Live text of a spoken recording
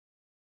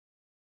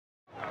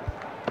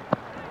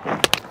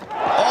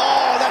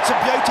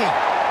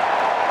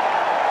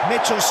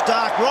Mitchell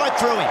Stark right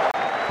through him.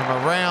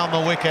 From around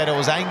the wicket, it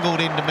was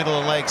angled into middle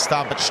of the leg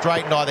stump, but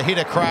straightened either, hit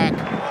a crack.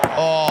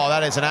 Oh,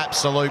 that is an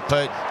absolute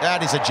put.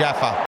 That is a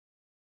Jaffa.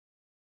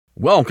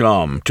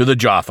 Welcome to the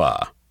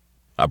Jaffa,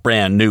 a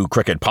brand new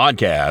cricket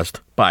podcast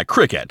by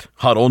Cricket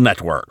Huddle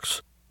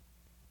Networks.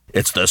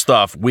 It's the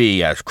stuff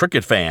we as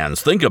cricket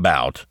fans think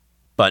about,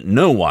 but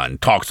no one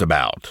talks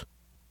about.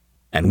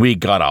 And we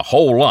got a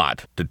whole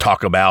lot to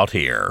talk about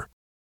here.